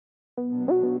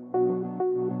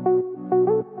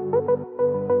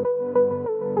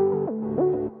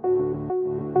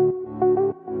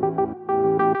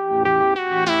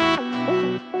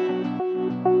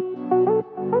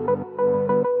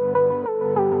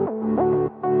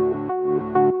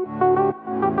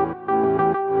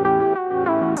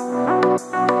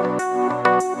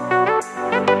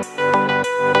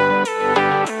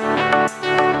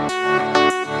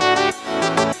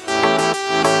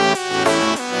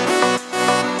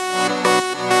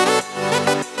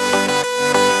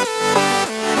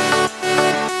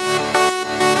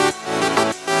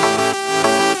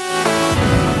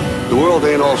The world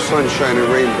ain't all sunshine and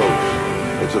rainbows.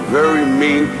 It's a very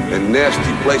mean and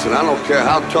nasty place, and I don't care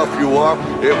how tough you are,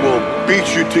 it will beat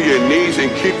you to your knees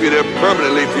and keep you there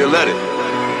permanently if you let it.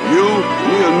 You,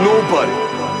 me, or nobody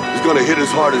is gonna hit as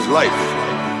hard as life.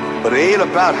 But it ain't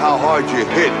about how hard you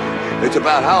hit. It's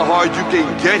about how hard you can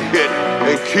get hit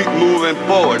and keep moving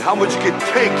forward. How much you can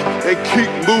take and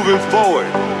keep moving forward.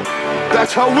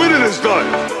 That's how winning is done.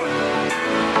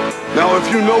 Now if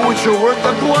you know what you're worth,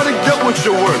 then go out and get what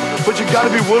you're worth. But you gotta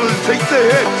be willing to take the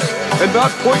hits and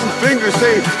not pointing fingers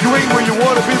saying you ain't where you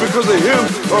wanna be because of him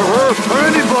or her or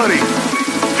anybody.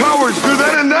 Cowards do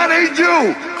that, and that ain't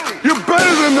you. You're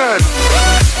better than that.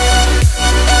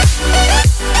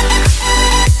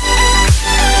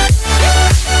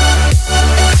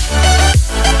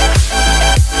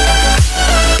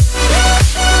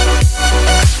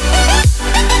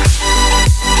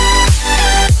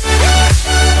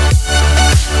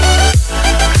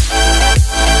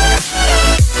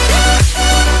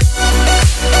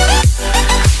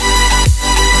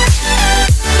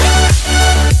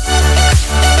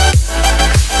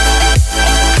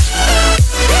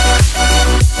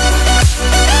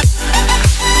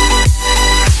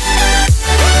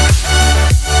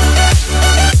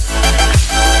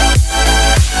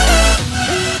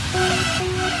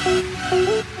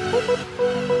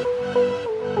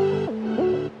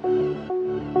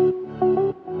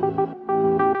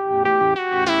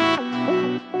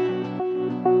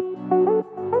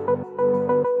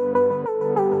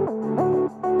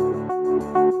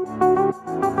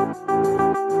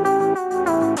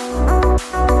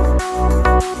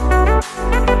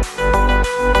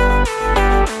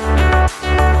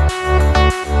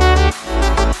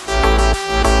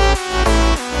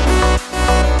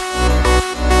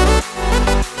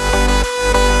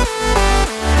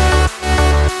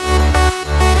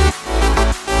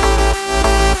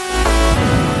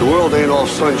 Ain't all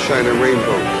sunshine and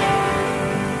rainbows.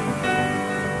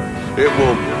 It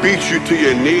will beat you to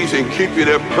your knees and keep you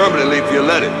there permanently if you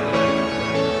let it.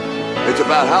 It's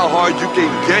about how hard you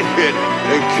can get hit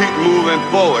and keep moving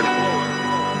forward.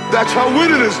 That's how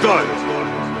winning is done.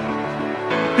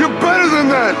 You're better than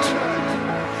that.